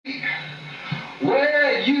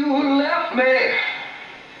left me.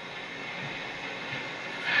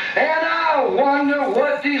 And I wonder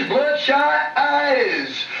what these bloodshot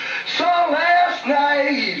eyes saw last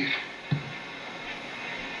night.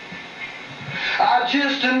 I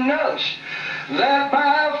just announced that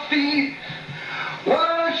my feet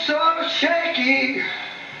were so shaky.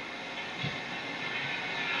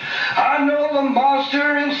 I know the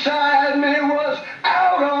monster inside me was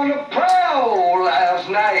out on the prowl last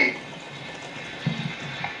night.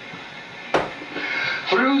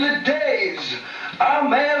 Through the days,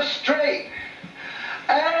 I'm as straight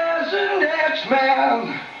as the next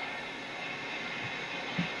man.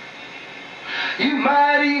 You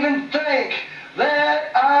might even think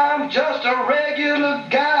that I'm just a regular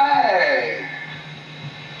guy.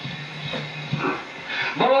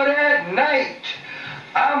 But at night,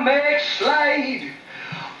 I make slight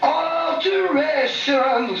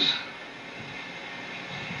alterations.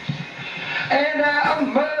 And I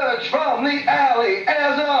emerge from the alley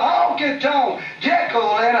as a Honky Tonk,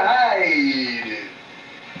 Jekyll and Hyde.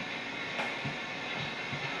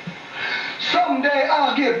 Someday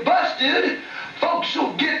I'll get busted, folks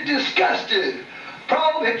will get disgusted,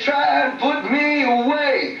 probably try and put me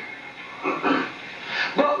away.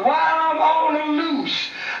 But while I'm on the loose,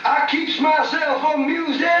 I keeps myself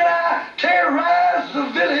amused and I terrorize the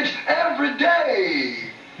village every day.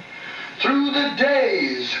 Through the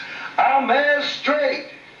days, I'm as straight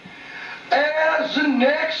as the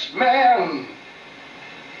next man.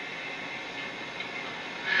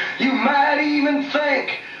 You might even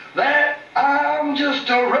think that I'm just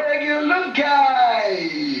a regular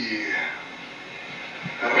guy.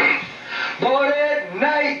 But at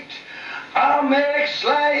night, I make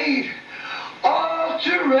slight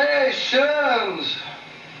alterations.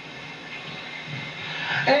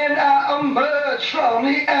 And I emerge from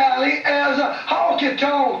the alley as a Honky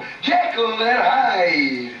Tonk, Jekyll and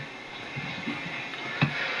Hyde.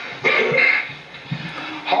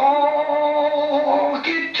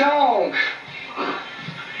 Honky Tonk,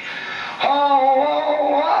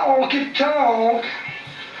 Honky Tonk.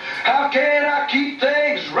 How can I keep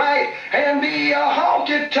things right and be a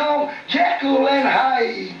Honky Tonk, Jekyll and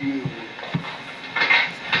Hyde?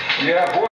 Yeah, boy.